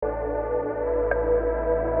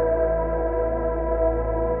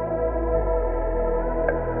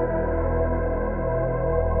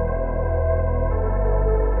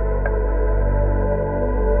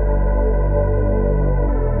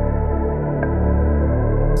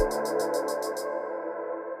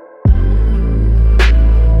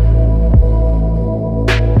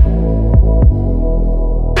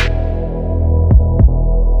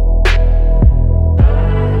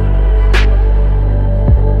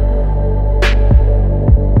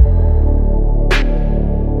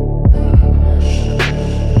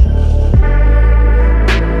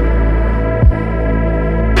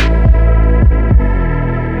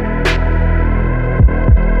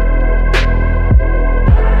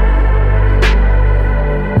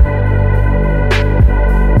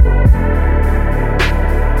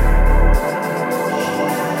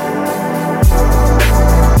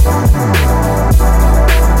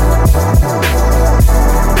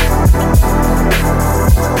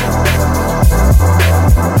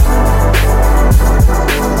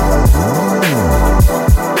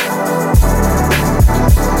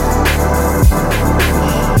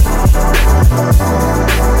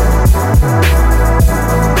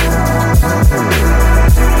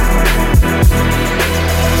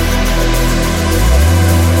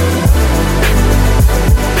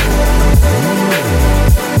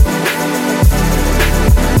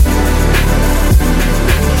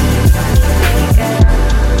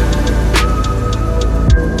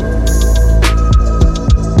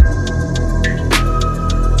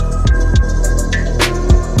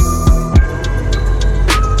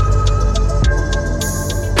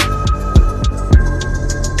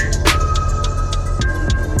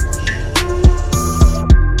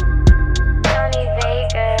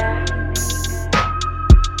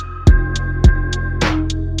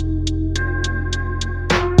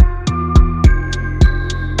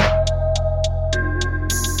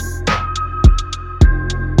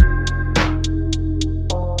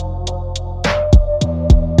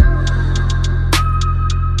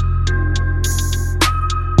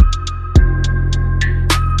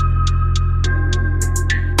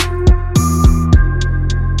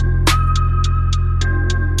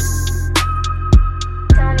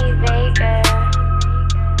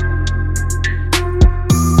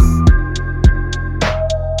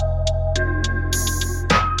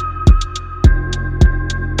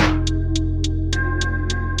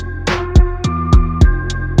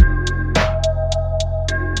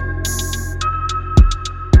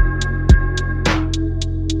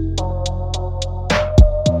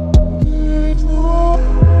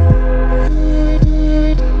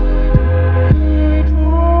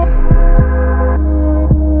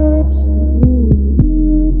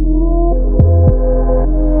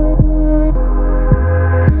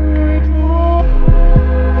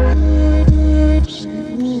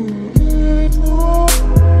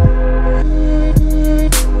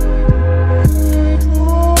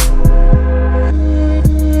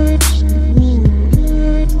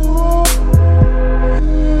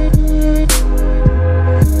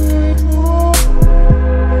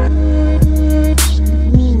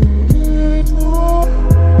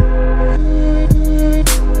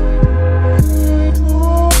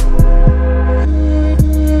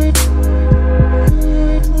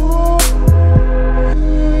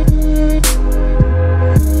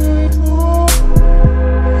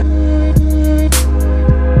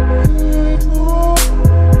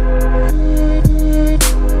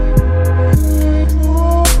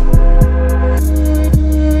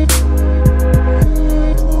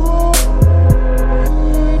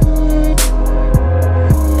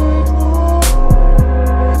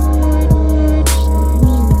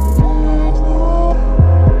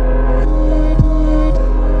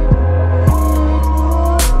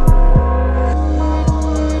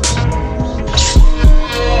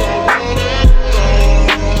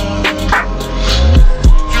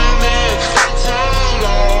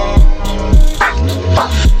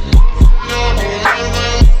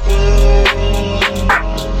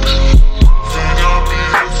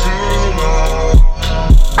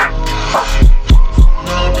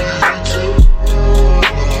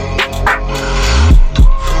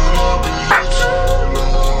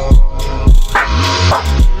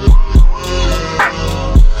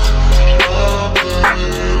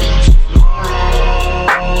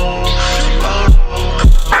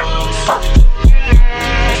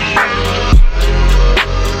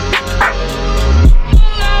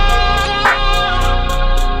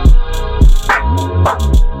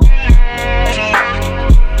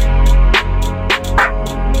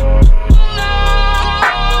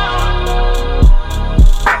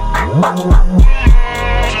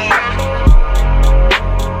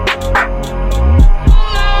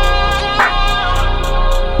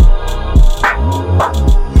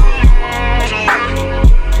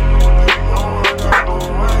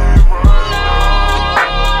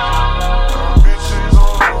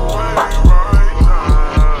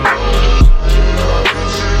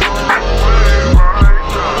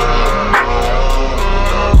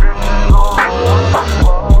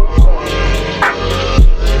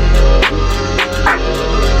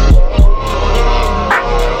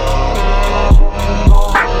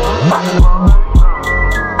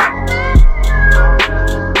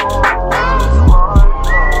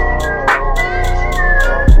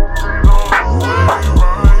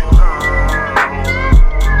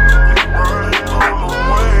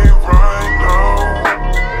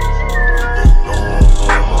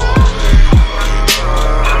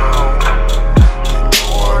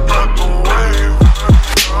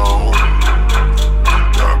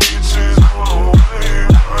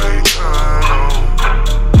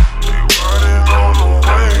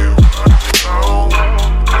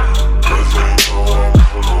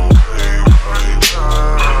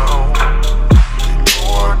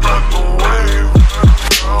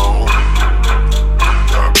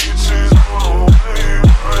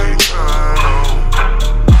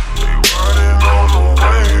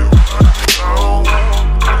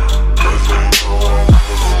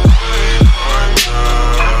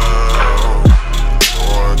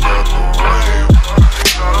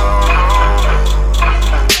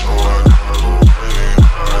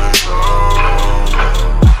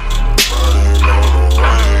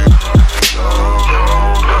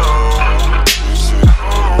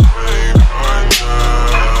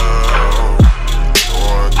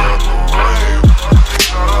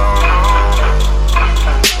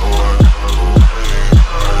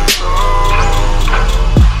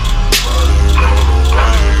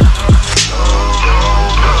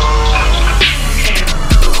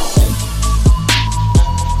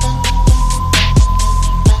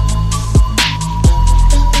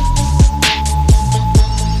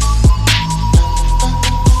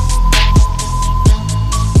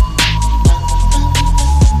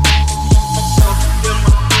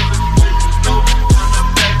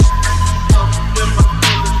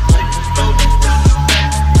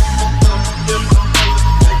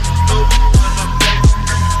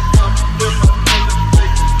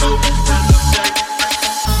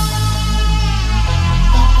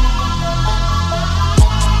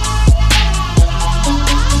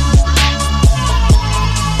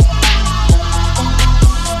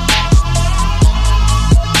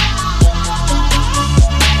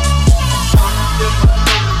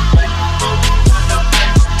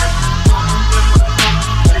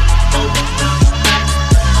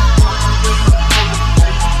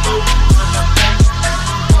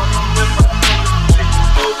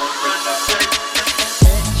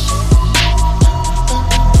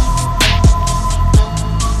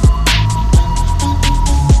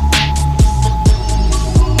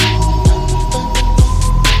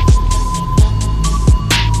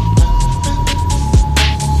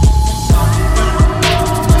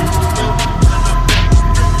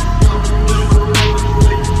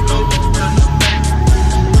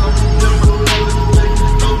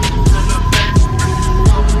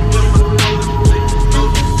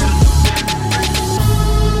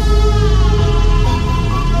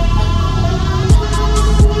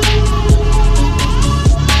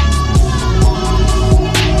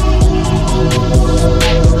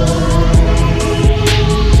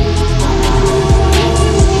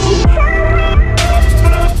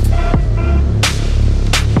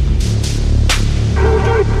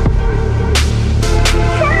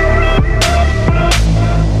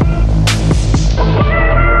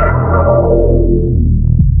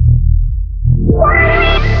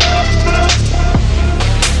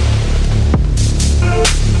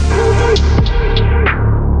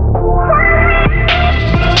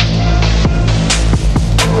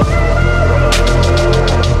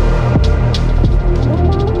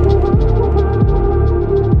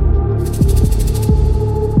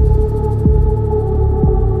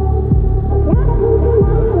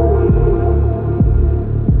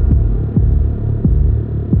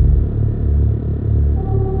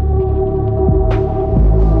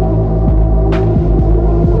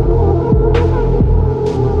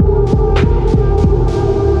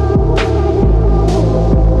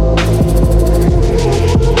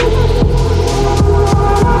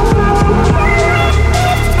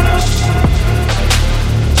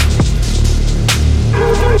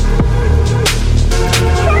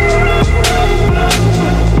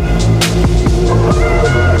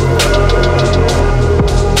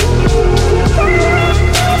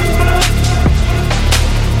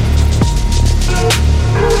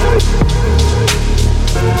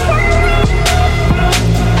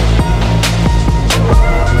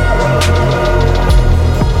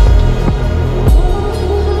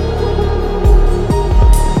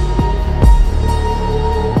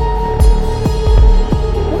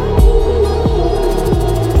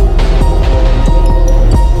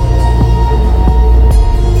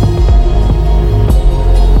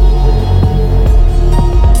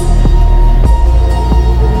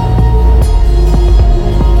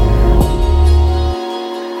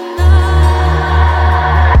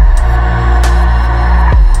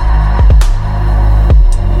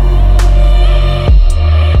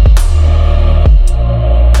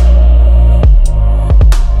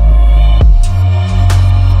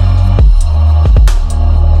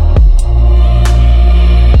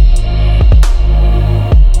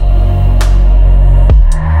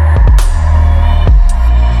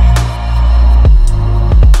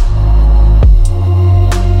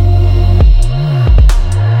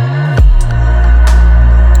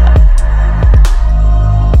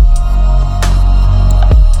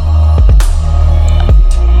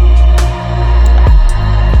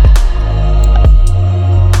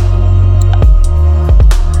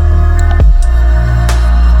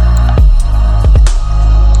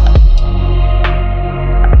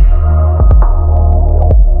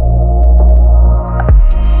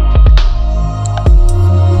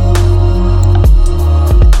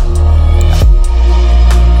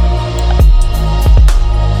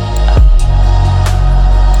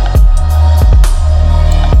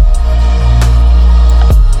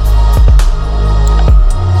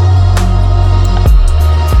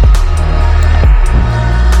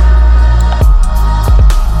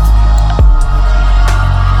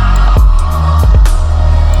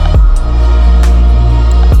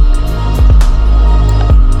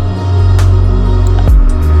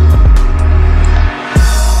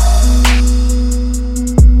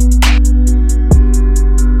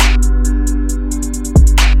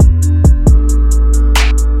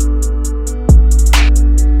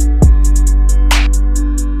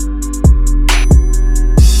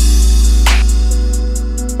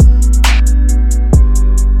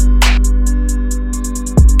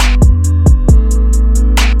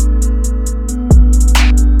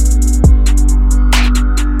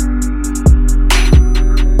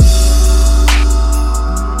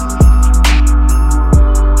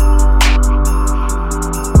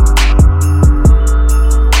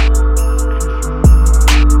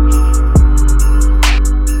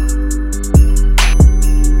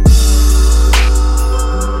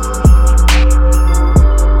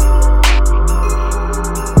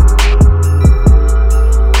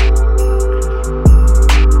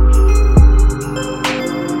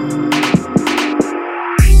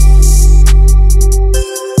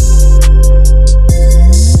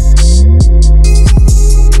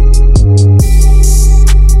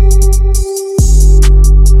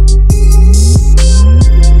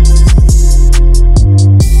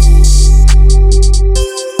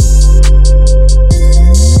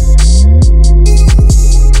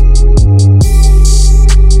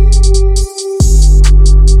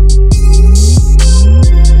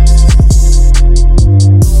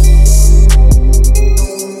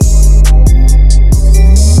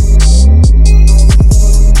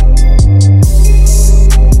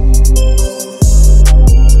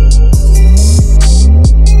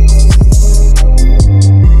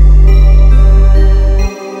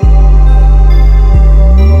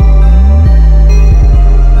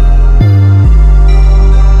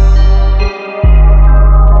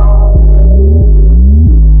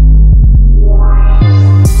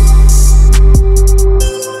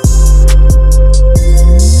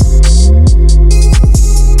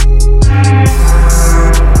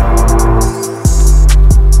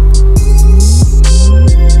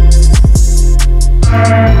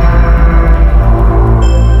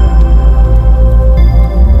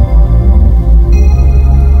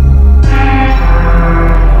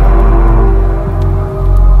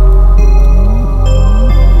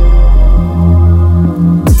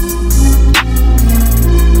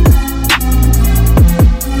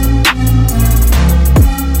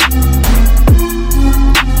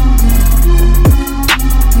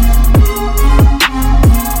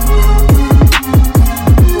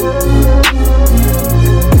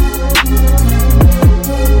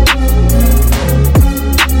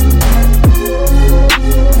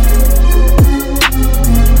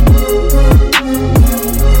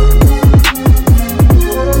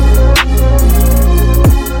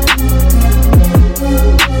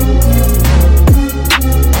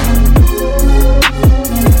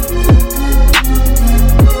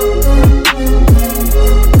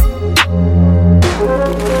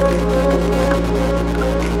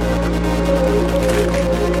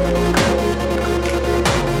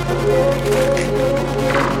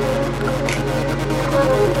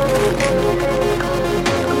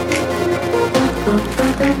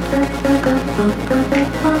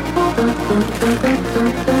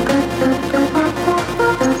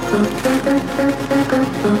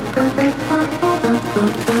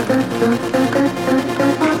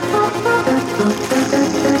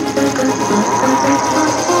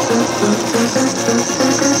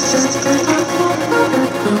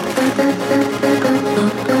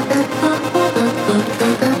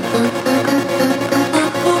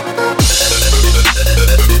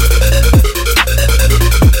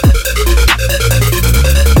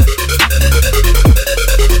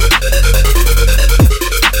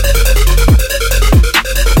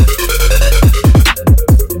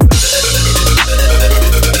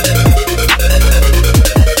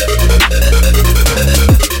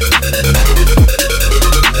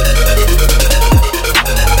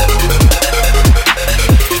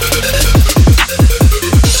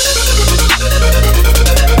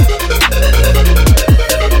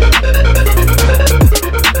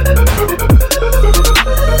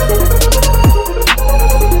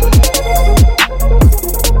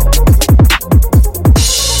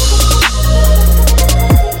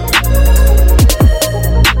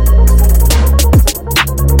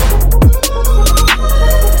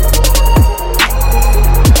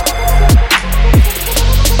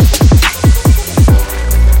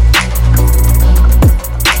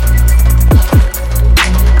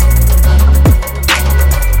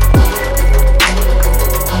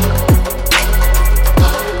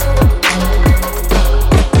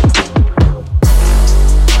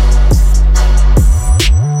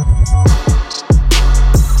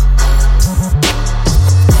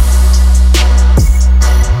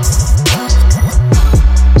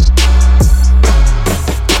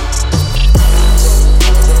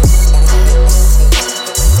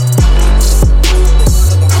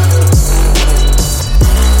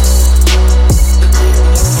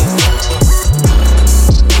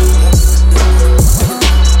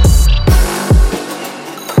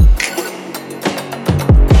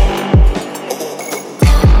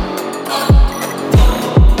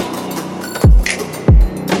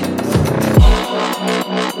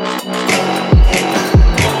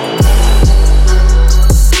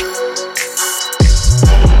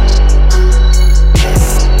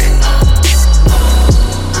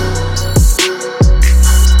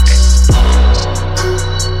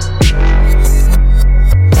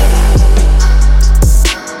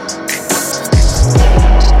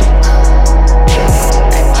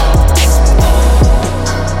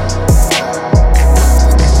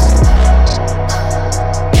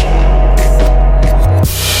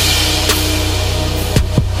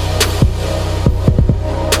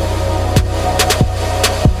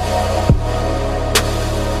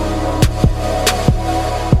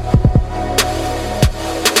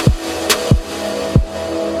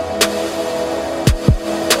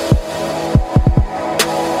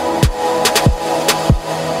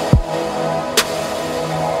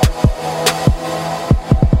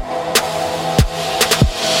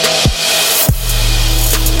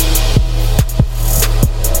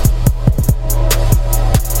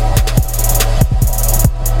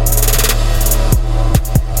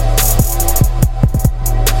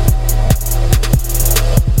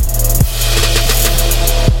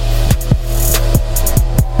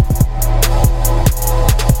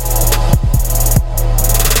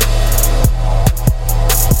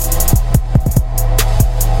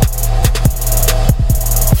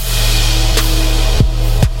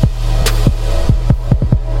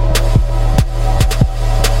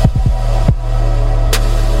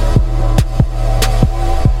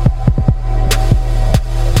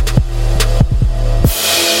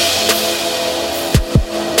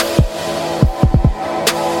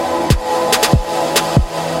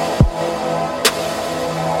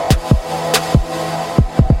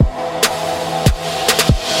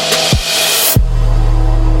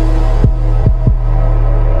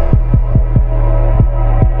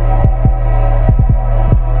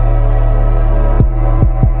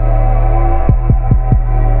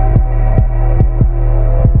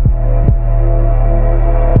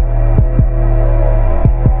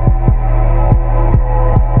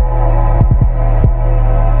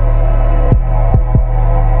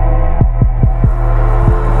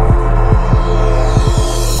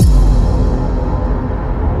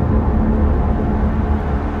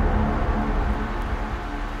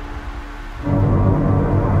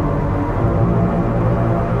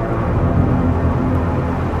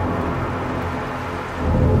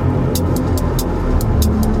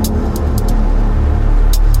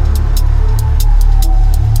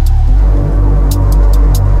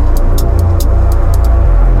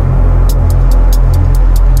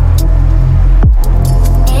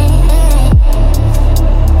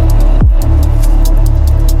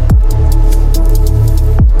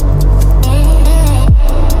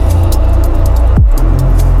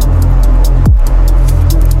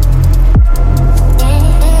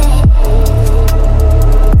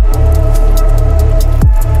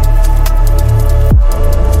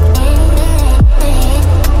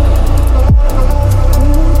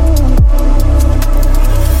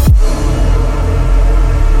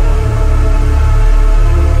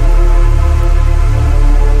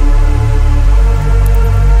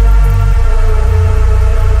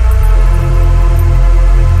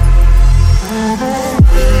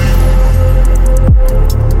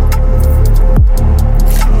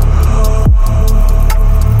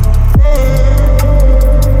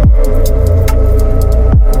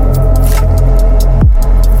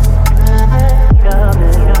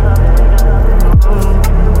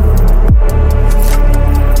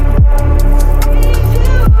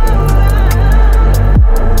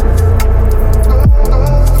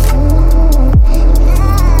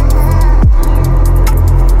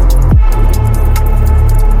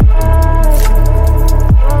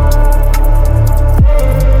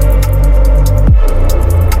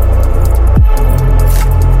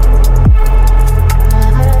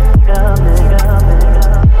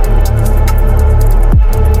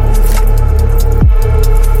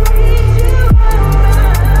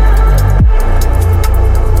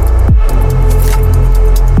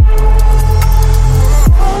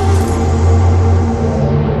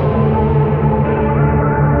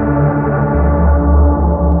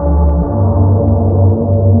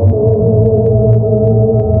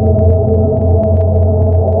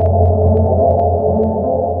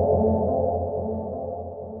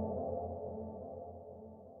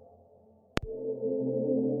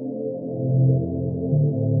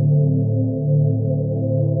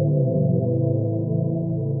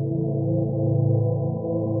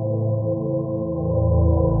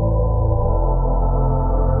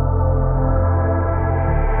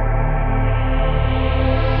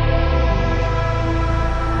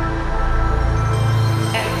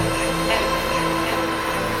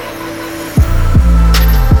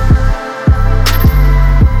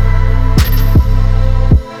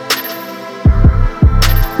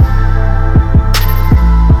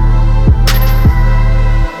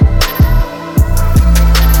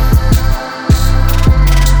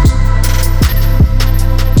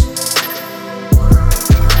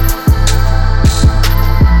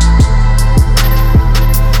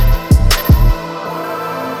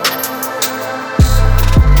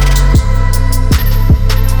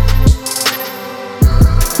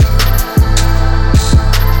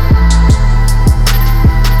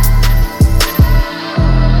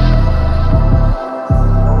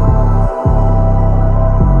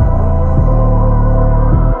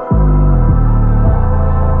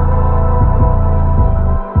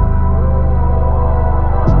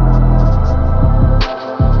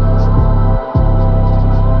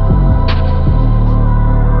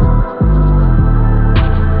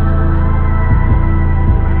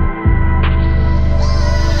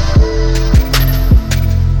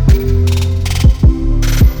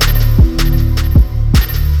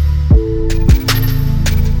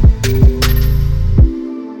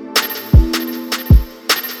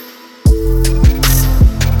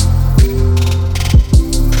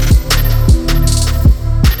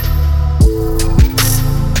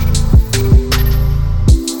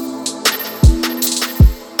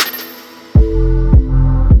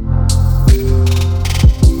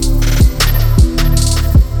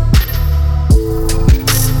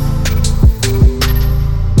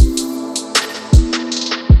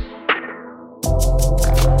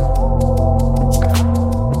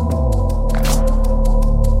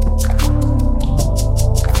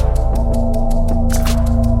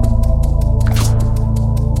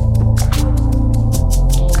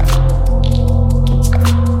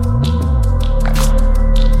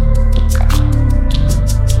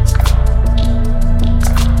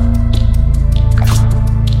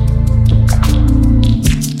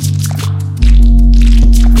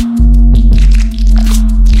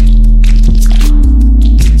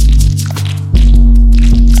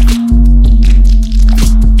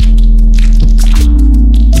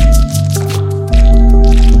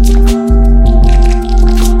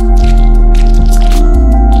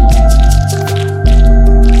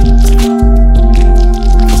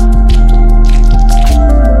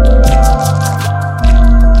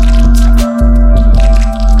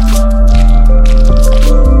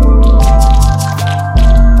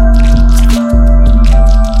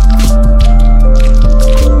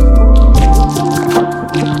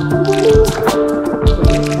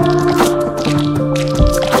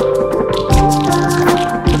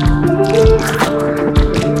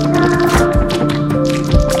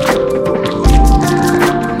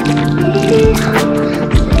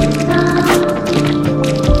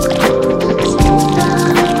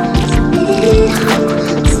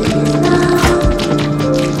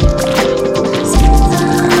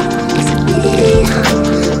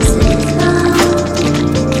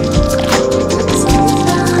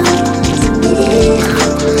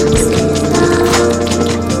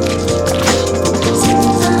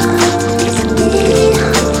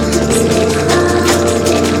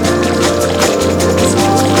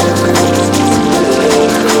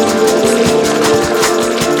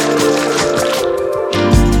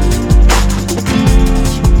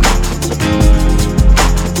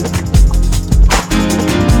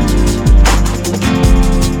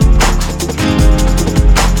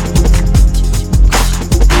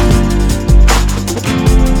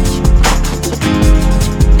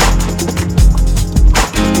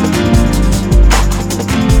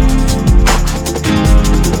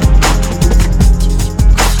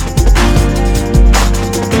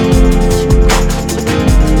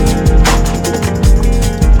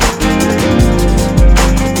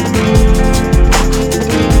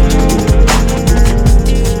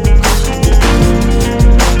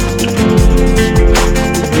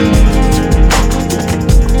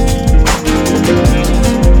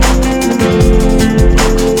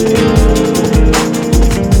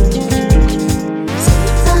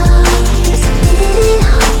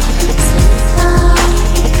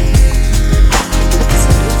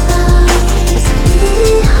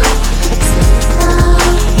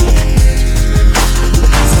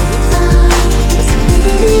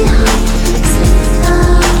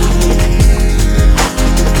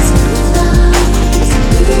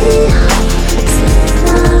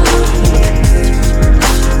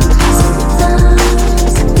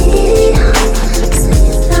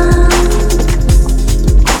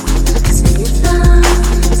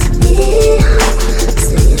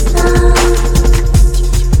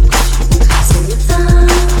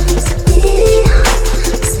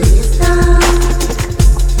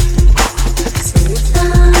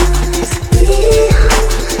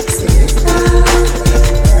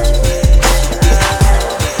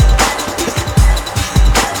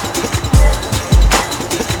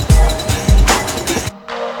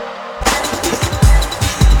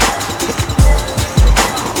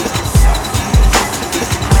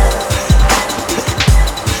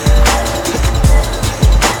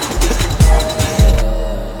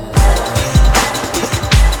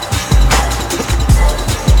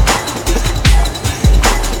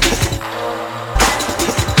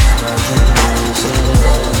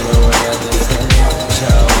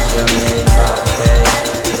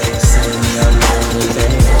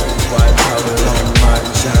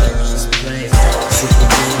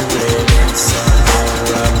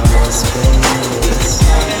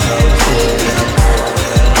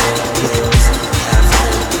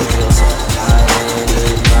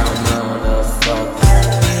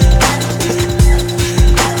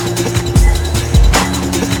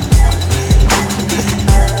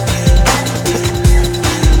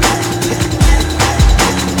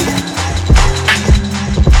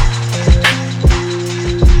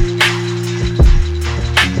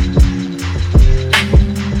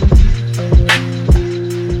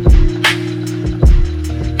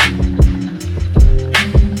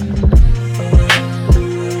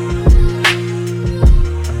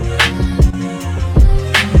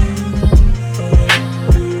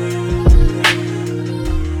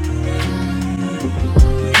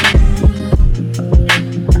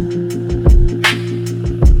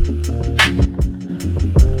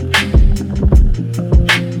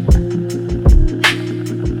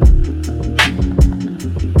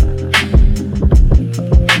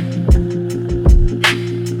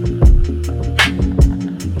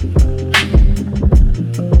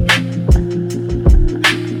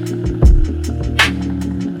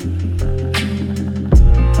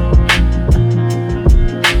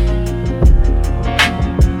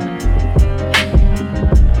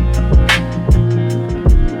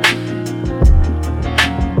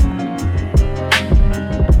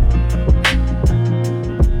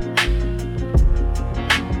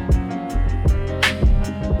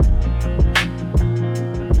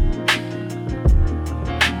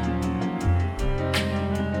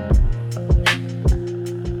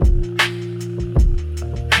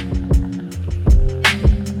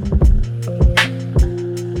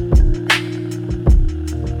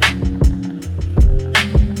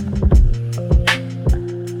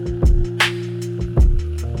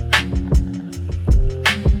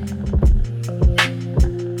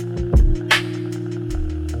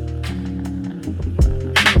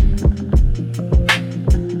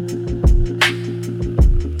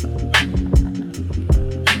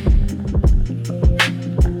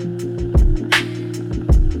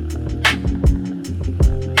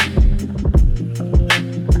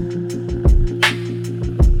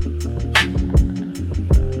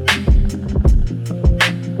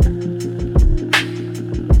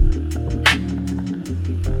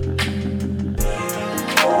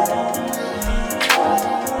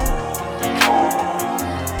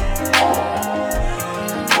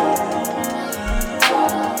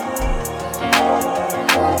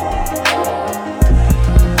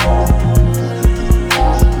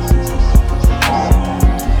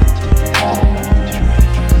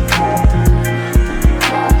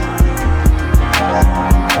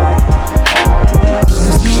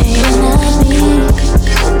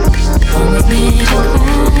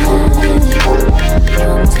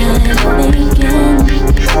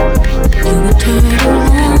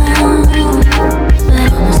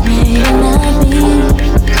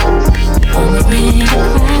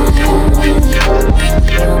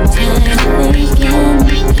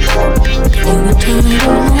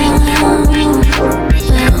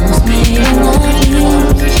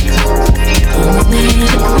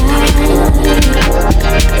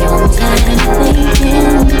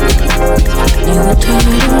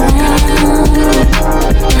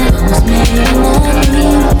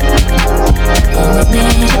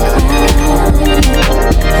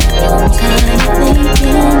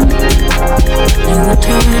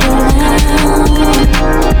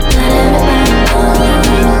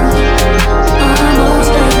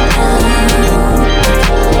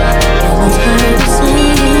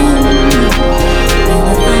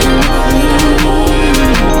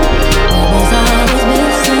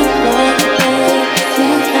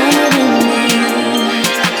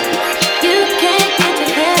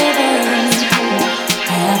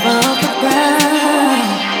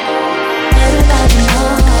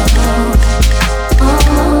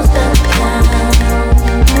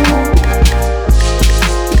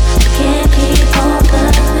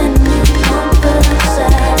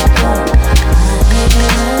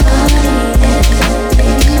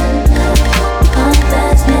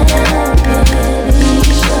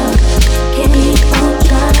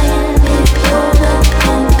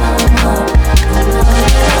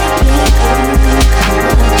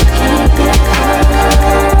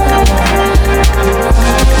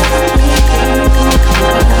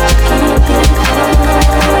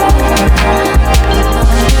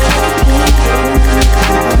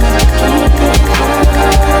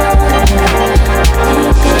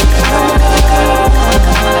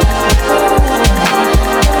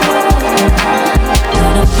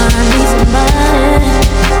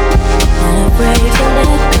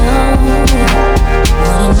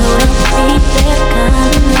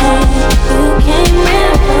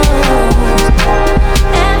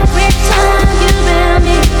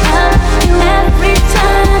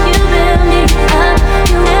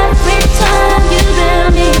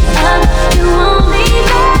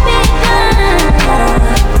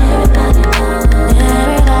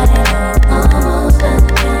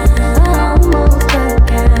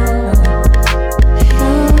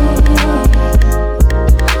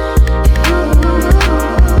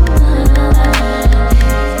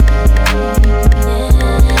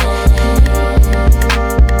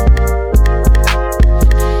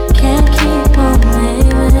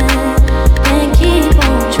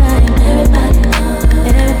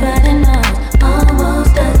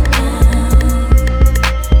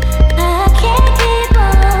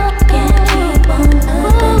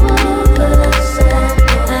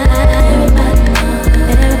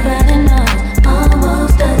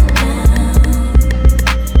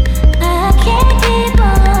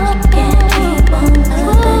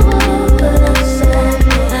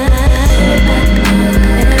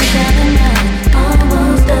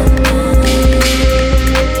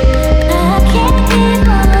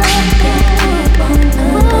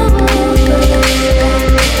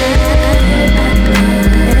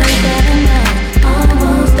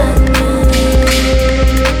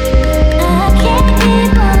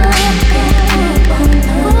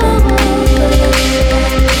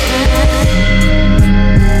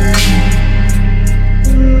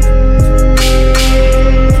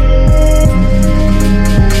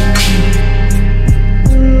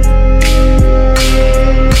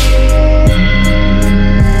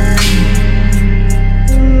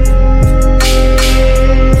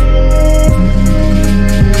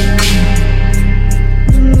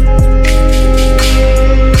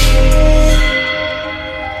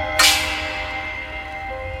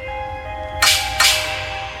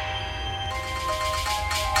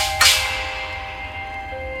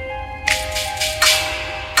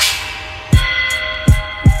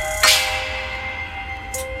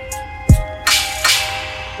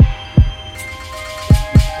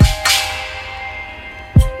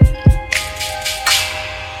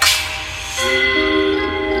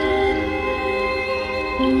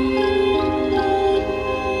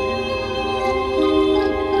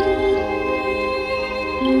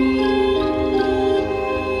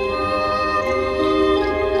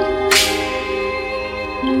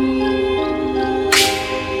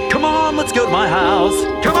Come on, let's go to my house.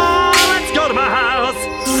 Come on, let's go to my house.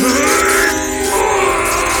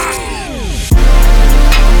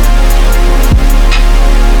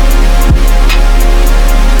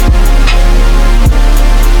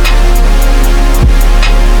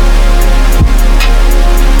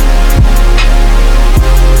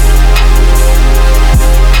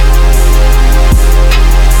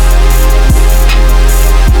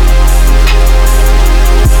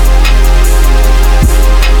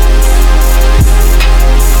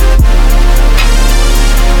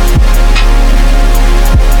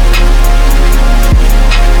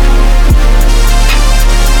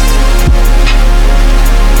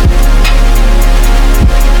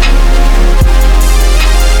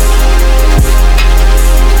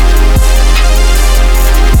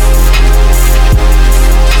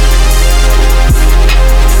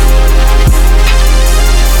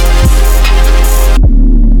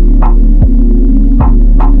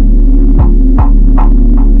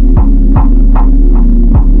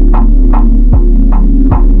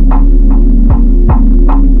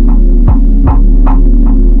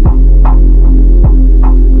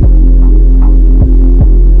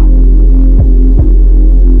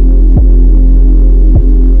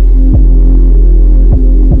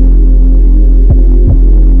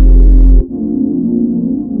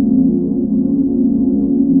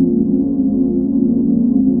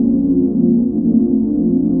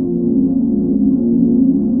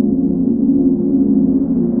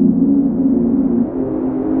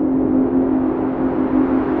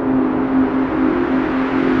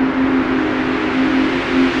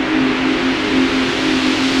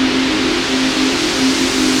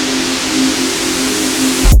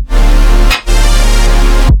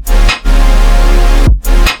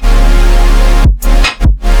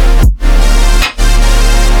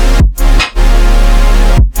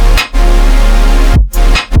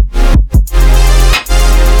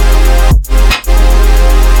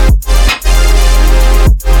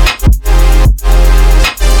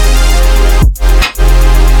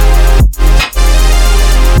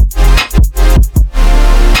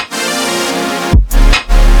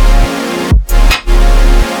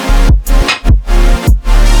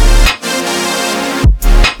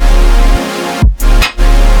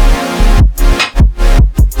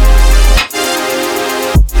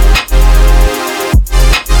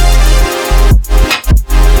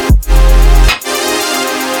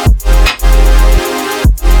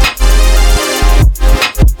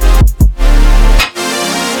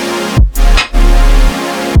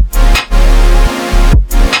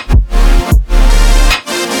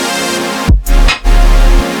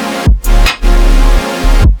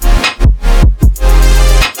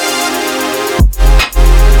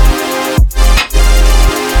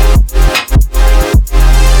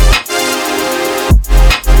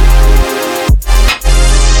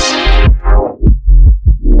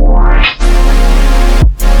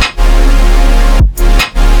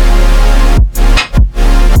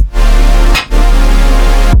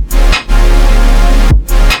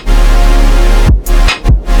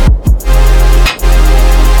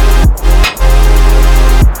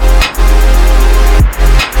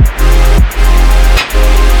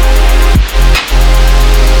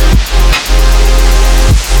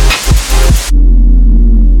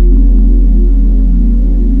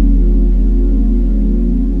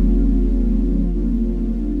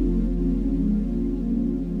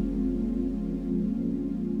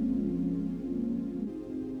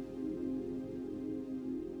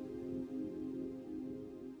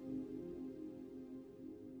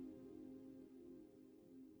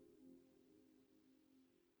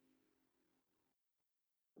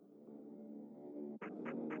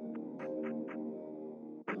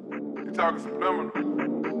 You talking subliminal.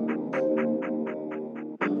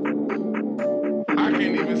 I can't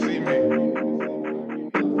even see me.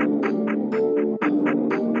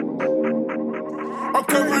 I'm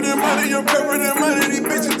covered in money, I'm covered in money. These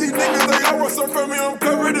bitches, these niggas, they all want some from me. I'm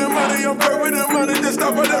covered in money, I'm covered in money. Just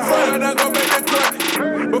stop at that front, I go make it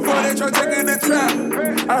quick. Before they try taking the trap,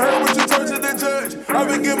 I heard what you told to the judge. I've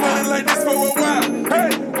been getting money like this for a while. Hey.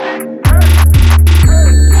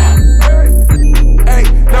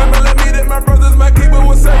 Now let me that my brothers, my keeper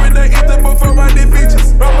was serving the ether before my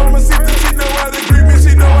defeatures. My mama see that she know how to greet me,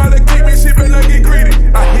 she know how to keep me, she better get greedy.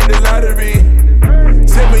 I hit the lottery.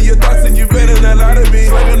 Send me your thoughts and you better not lie to me.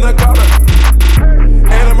 Slinging the collar.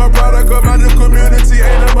 Ain't I'm a product of my new community,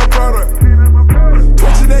 ain't I'm a product.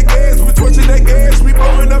 Twitching that gas, we twitching that gas, we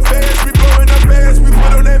blowing up fast, we blowing up fast, we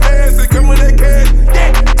put on that mask and come with that cash.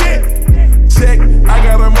 Yeah, yeah. Check.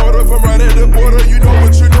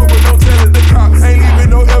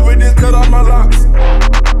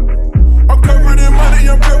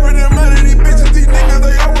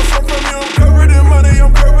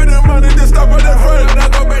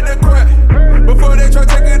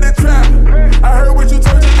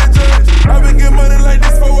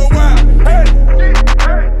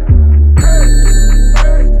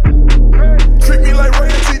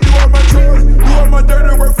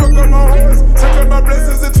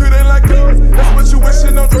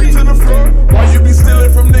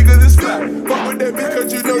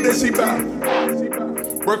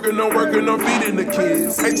 Working on feeding the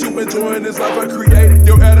kids. Ain't you enjoying this life I created?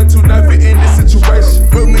 Your attitude not fit in this situation.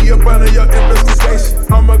 Put me up under your investigation.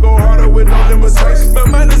 I'ma go harder with no limitations. My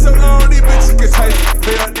mind is so long, these bitches get tasted.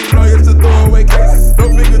 Pay out these lawyers to throw away cases. No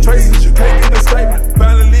finger traces, you can't get a statement.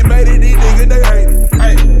 Finally made it, these niggas, they hate it.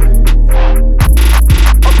 Hey.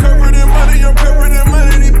 I'm covered in money,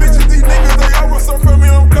 these bitches, these niggas, they all want some from me.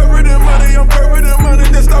 I'm covered in money,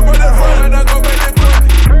 just stop on that front and I go back that front.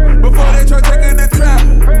 Before they try taking the trap,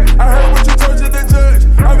 I heard what you told you the judge.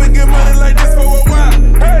 I've been getting money like this for a while.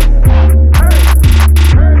 Hey.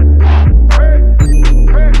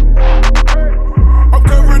 I'm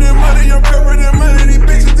covered in money, these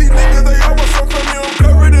bitches, these niggas, they all want some from me.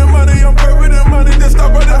 I'm covered in money, just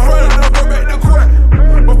stop on that front and I go back to court.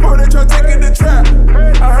 Before they try taking the trap,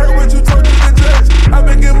 I heard what you told you the judge. I've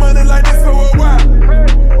been getting money like this for a while.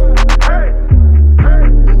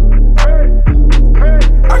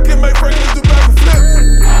 I can make Franklin do back flips.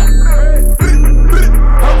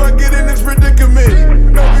 How I get in this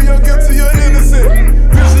predicament? No, be young, guilty or innocent.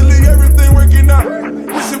 Visually, everything working out.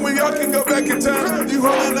 Wishing we all can go back in time. You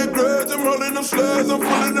holding the grudge, I'm holding them slugs, I'm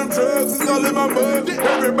pulling them drugs, it's all in my mud.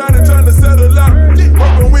 Everybody trying to settle out.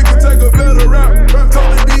 Hoping we can take a better route.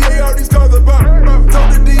 Told the DA all these calls about.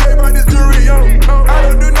 Told the DA about this jury on. I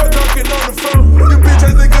don't do no talking on the phone. You bitch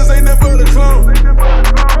ass niggas ain't never the clone.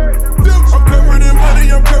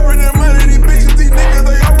 I'm covered in money, these bitches, these niggas,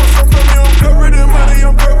 they all want some from me. I'm covered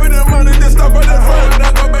in money, just stop on that front and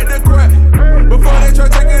I go back to crack. Before they try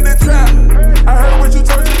taking the trap, I heard what you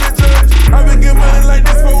told you the judge. I've been getting money like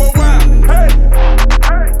this for a while. Hey.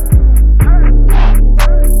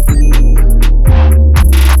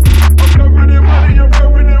 I'm covered in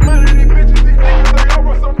money, these bitches, these niggas, they all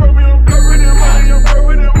want some from me. I'm covered in money, just stop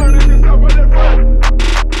on that front.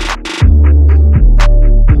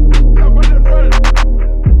 Stop on that front.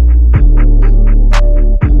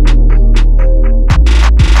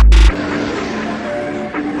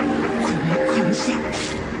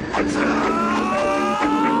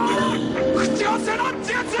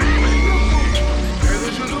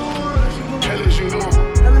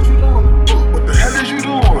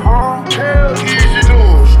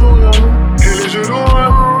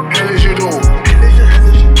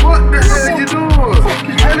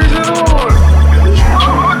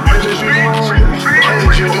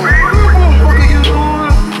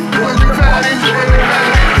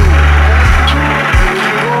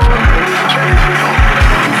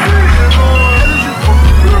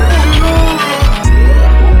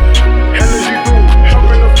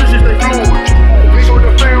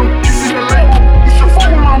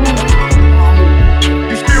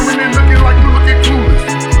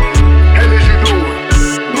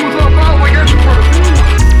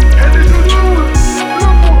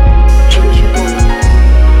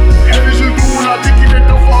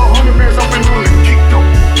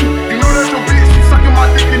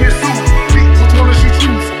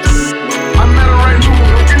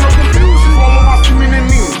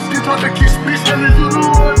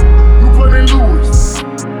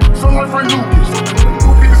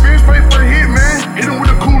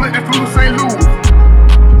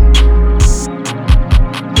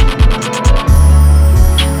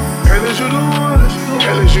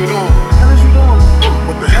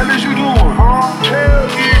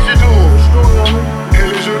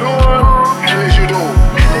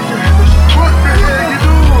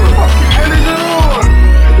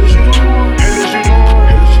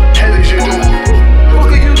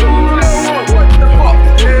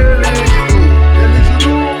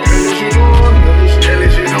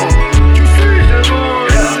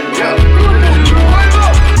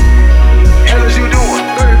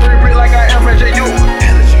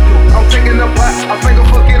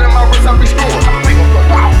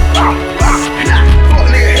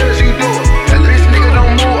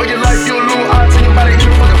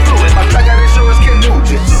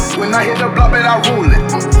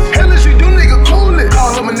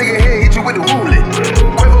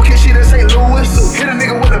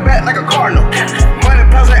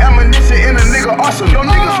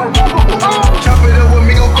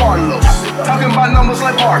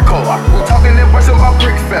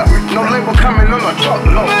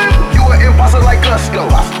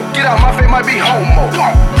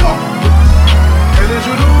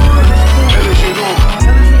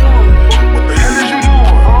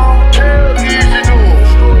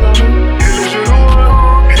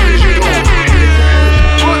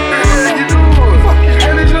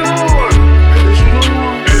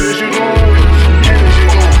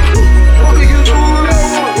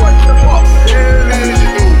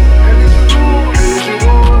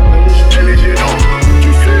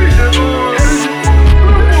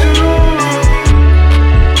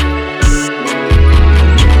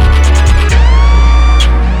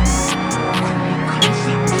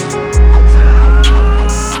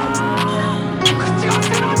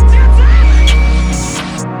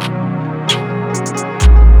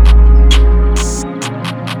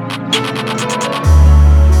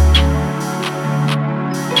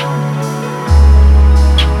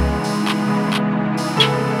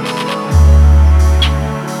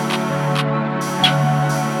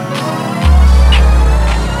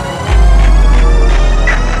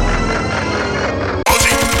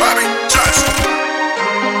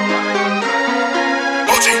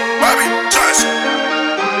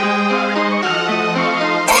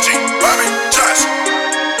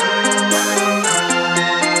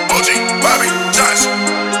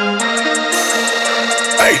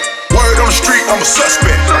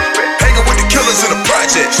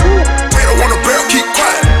 projects. They don't want a barrel, keep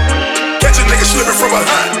quiet. Catch a nigga slipping from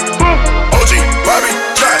behind. OG, Bobby,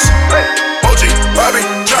 Josh. OG, Bobby,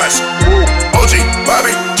 Josh. OG,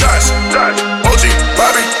 Bobby, Josh. OG,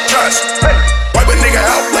 Bobby, Josh. Wipe a nigga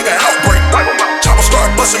out like an outbreak. Chopper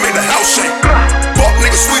start bustin', make the house shake. Fuck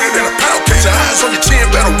nigga sweeter than a pound cake. Your eyes on your chin,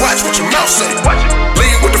 better watch what your mouth say.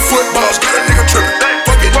 Lean with the footballs, got a nigga trippin'.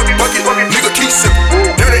 Bucket, nigga keep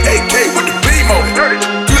sippin'. Dirty AK with the beam on it.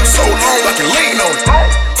 Clip so long I can lean on it.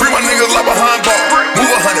 Free my niggas like behind bar. Move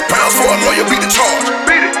 100 pounds for a lawyer, beat the charge.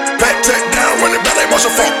 Back tech down, running back like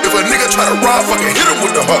Marshall Falk. If a nigga try to rob, fucking hit him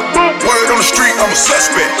with the hook. Word on the street, I'm a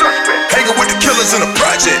suspect. Hanging with the killers in the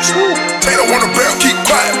projects. Taylor want a barrel, keep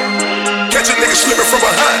quiet. Catch a nigga slipping from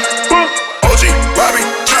behind. OG, Bobby,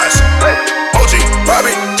 Josh. OG,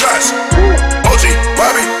 Bobby, Josh. OG,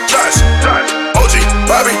 Bobby, Josh. OG,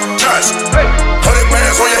 Bobby, Josh. 100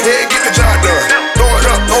 bands on your head, get the job done.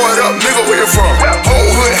 Throw it up, nigga, where you from?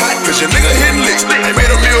 Whole hood hot, cause your nigga hitting licks. Ain't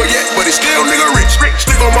made a meal yet, but he still nigga rich.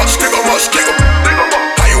 Stick 'em up, stick 'em up, stick 'em.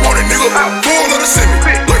 How you want it, nigga? Full of the semi.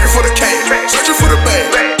 Looking for the cash, searching for the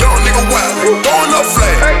bag. Young nigga wild, throwing up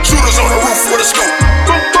flag. Shooters on the roof with a scope.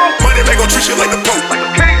 Money make gon' treat you like the Pope.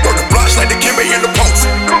 Work the blocks like the Kimbe in the post.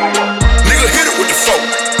 Nigga hit it with the folk.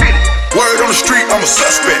 Word on the street, I'm a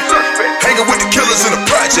suspect. Hanging with the killers in the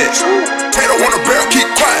projects. Taylor want a barrel, keep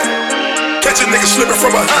quiet. Catch a nigga slipping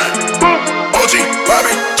from behind. OG,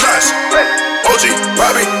 Bobby, Josh. OG,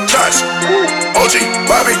 Bobby, Josh. OG,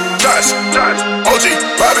 Bobby, Josh. OG,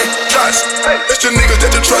 Bobby, Josh. It's your niggas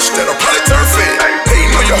that you trust that'll probably turn fed.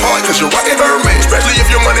 Hating on your heart cause you're rockin' Hermes. Especially if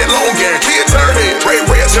your money long, guarantee it turn head. Ray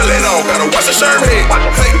till it all, gotta watch the Sherm head.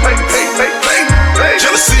 Hey,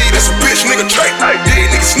 jealousy, that's a bitch nigga trait. These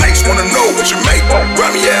niggas snakes wanna know what you make.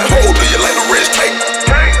 Ride me at hole, do you like the rich tape?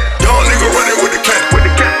 Young nigga running with the cat.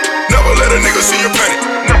 Never let a nigga see you panic.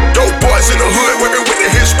 Dope boys in the hood working with the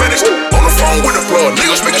Hispanics. On the phone with the plug,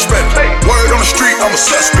 niggas speaking Spanish. Word on the street, I'm a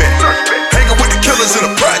suspect. Hanging with the killers in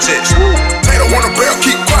the projects. Taylor want a barrel,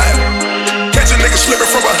 keep quiet. Catch a nigga slipping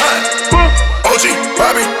from behind. OG,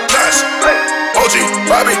 Bobby, Josh. OG,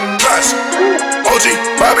 Bobby, Josh. OG,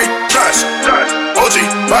 Bobby, Josh. OG,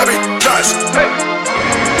 Bobby, Josh.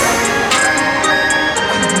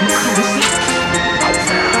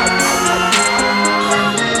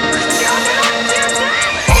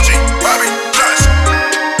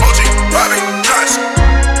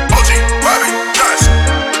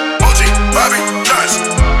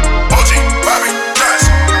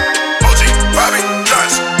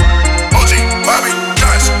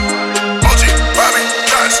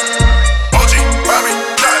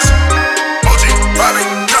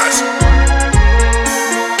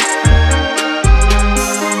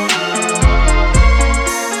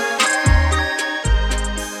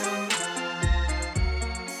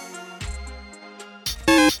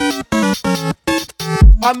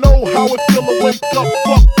 I know how it feel to wake up,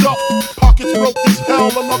 fucked up. Pockets broke as hell,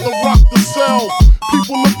 another rock to sell.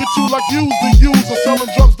 People look at you like you's the user, selling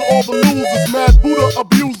drugs to all the losers, mad Buddha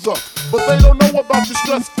abuser. But they don't know about your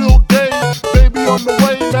stress-filled day. Baby on the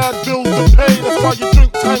way, mad bills to pay. That's why you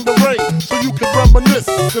drink Tanqueray, so you can reminisce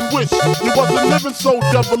and wish you wasn't living so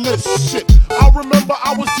devilish. Shit, I remember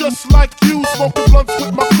I was just like you, smoking blunts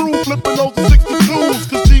with my crew, flipping those 62s,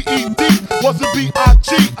 cause GED wasn't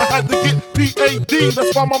B.I.G. I had to get P.A.D.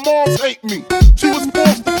 That's why my moms hate me. She was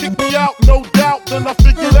forced to kick me out, no doubt. Then I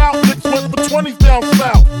figured out Nicks went for 20s down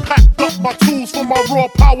south. Packed up my tools for my raw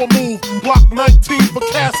power move. Block 19 for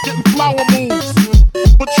casket and flower moves.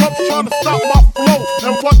 But Trump's trying to stop my flow,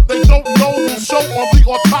 and what they don't know will show on the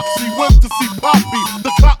autopsy. Went to see Poppy to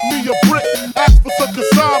cop me a brick. Asked for some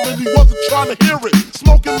consignment, he wasn't trying to hear it.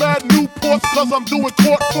 Smoking mad Newports cause I'm doing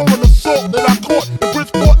court for an assault that I caught in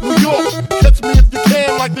Bridgeport, New York. Catch me if you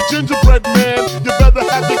can like the gingerbread man. You better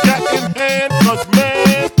have the gat in hand, cause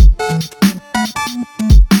man,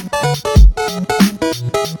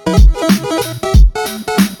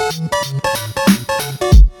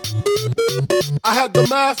 I had the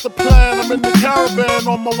master plan, I'm in the caravan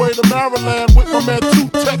on my way to Maryland with my man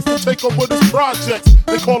 2Tex to take over this project.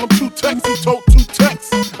 They call him 2Tex, he tote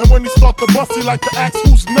 2Tex. And when he start to bust, he like to ask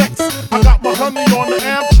who's next. I got my honey on the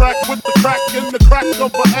Amtrak with the crack in the crack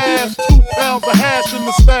of her ass. 2 pounds of hash in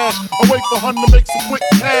the stash. I wait for her to make some quick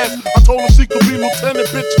cash. I told her she could be lieutenant,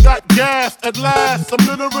 bitch got gas. At last, I'm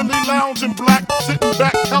literally lounging black, sitting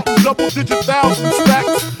back, counting double-digit thousand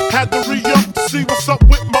stacks. Had to re-up to see what's up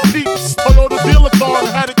with my peeps. Toyota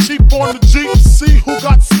Dealathon had it cheap on the Jeep. See who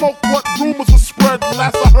got smoked, what rumors were spread.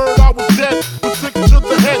 Last I heard I was dead, was sick to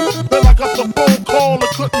the head. Then I got the phone call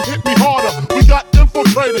and couldn't hit me harder. We got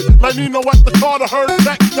infiltrated, like Nino at the Carter. Heard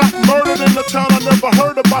Jack got murdered in the town I never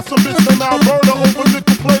heard about. Some bitch from Alberta over the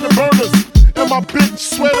my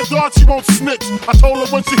bitch, swear to God she won't snitch. I told her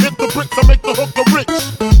when she hit the bricks, I make the hooker rich.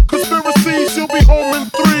 Conspiracy, she'll be home in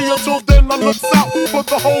 3. Until then, I looks out for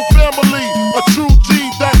the whole family. A true G,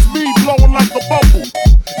 that's me, blowing like a bubble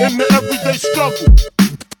in the everyday struggle.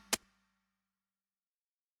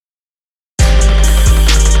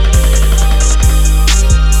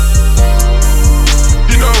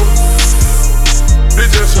 You know,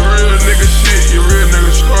 this just a real nigga shit, your real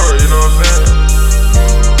nigga story, you know what I'm saying?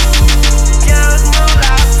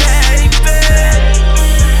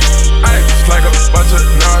 It's like a bunch of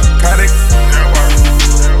narcotics.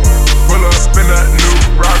 Pull up in a new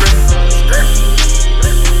Robin.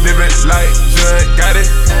 Living like John got it.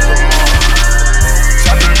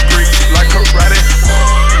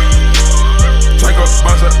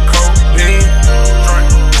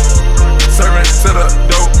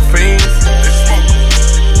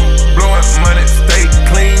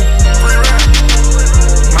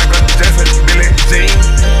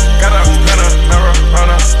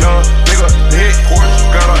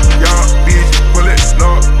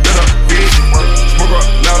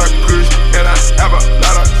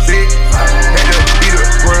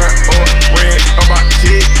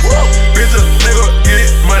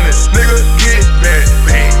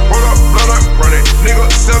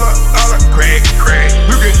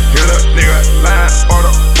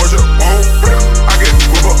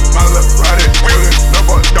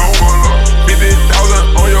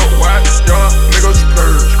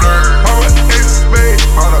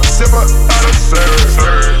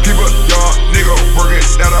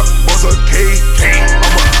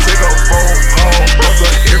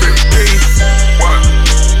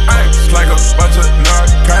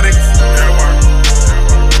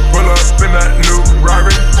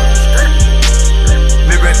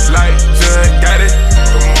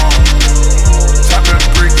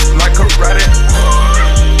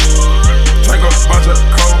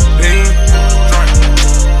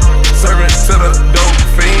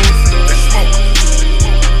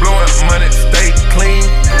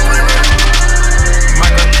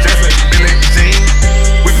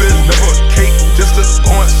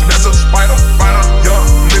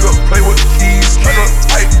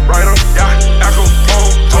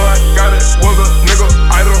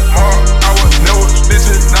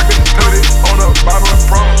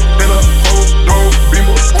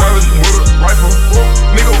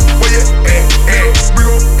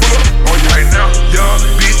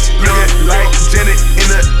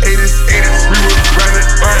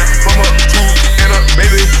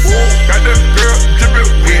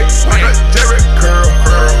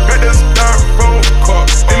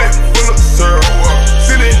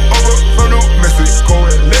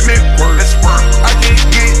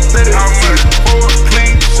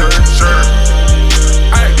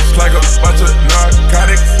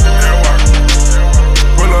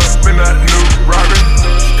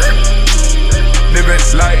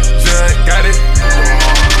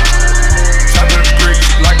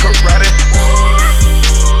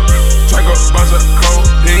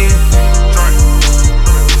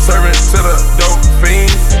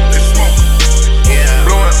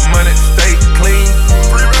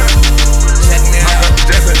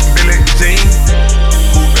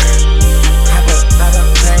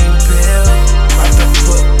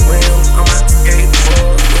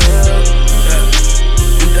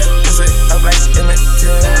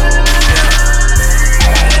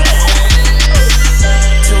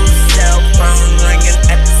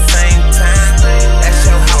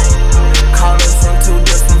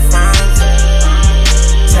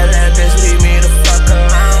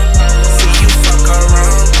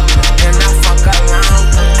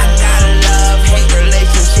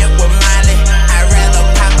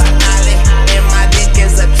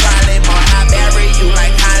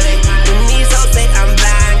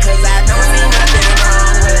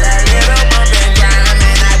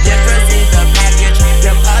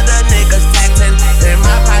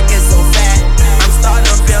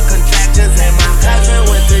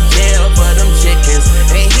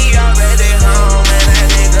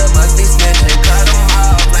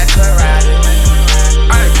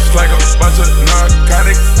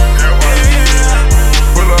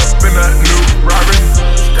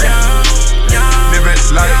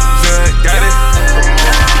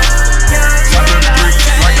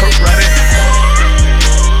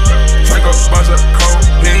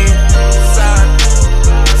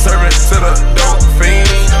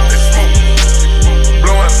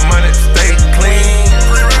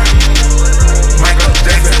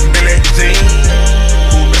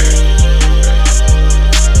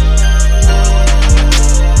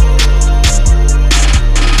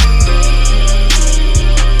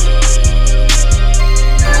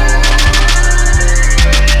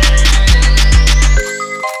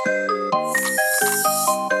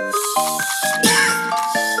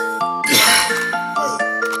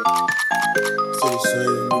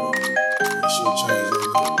 shit changed.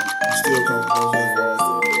 I'm still comfortable with that.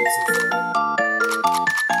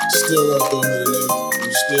 Still up there, nigga.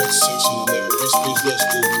 You still section, nigga. West Beach, let's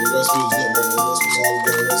do it. West Beach, let me know. West Beach, all the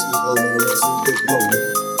way. West Beach, nigga. West Beach, big blow,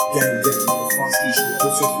 nigga. Gang, gang, nigga. France, you should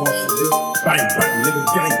put your phone shit there. Bang, bang, nigga.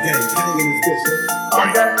 Gang, gang. Gang in this bitch, nigga.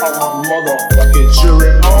 I got all my motherfucking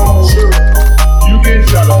jury on. You can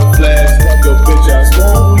try to flash like your bitch ass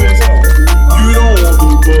won't listen. You don't want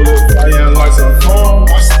these bullets flying like some phone.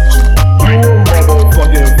 You a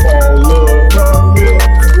motherfucking fall, little dumb milk.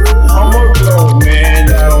 I'm a grown man,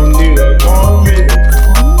 I don't need a garment.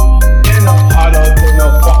 And I'm hotter than a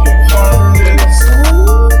fucking furnace.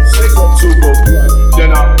 Shake up to the blood,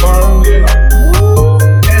 then I burned it.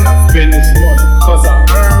 And I spend this money, cause I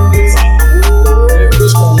earned it. That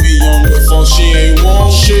bitch gon' be on the phone, she ain't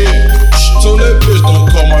want shit. So that bitch don't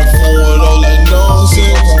call my phone with all that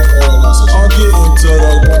nonsense. I'm getting to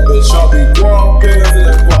the garbage, I'll be guapping.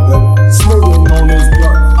 Smoking on this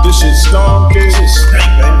blunt, this shit skunky.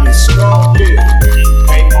 Baby, skunky.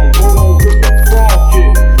 I'm rolling with the funky.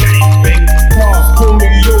 Cars pull me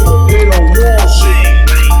over, they don't want shit.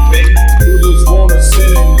 You just wanna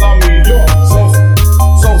sit and lie me up.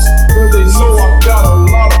 Cause they know I got a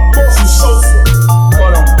lot of bucks.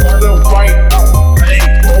 But I'm running right out.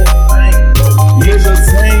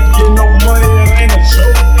 Niggas ain't get no money, it ain't a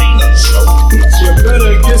joke. You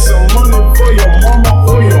better get some money for your mama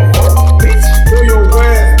or your hoe. For your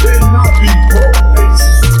ass, better not be broke.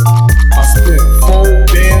 I spent 4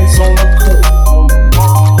 bands on the coat, on the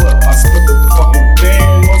mom. I spent the fucking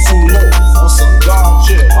band on some lows, on some dog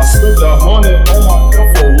shit. I spent 100 on my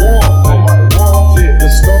F1, on my one shit. The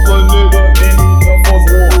stuff a nigga in these F1s,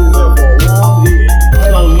 F1, yeah. I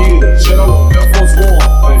don't need a channel, F1s.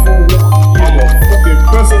 I'm a fucking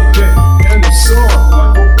president in the sun.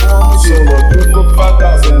 So look good for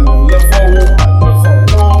 5,000 and left for one.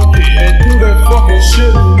 And do that fucking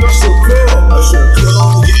shit, that's a girl.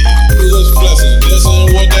 They just flexing, this ain't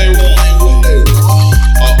what they want.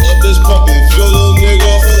 I up this pumping, fill a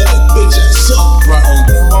nigga, fill that bitch ass up. Right on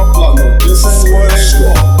my block, no, this ain't what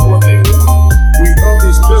they want. We up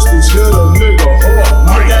these pistols, hit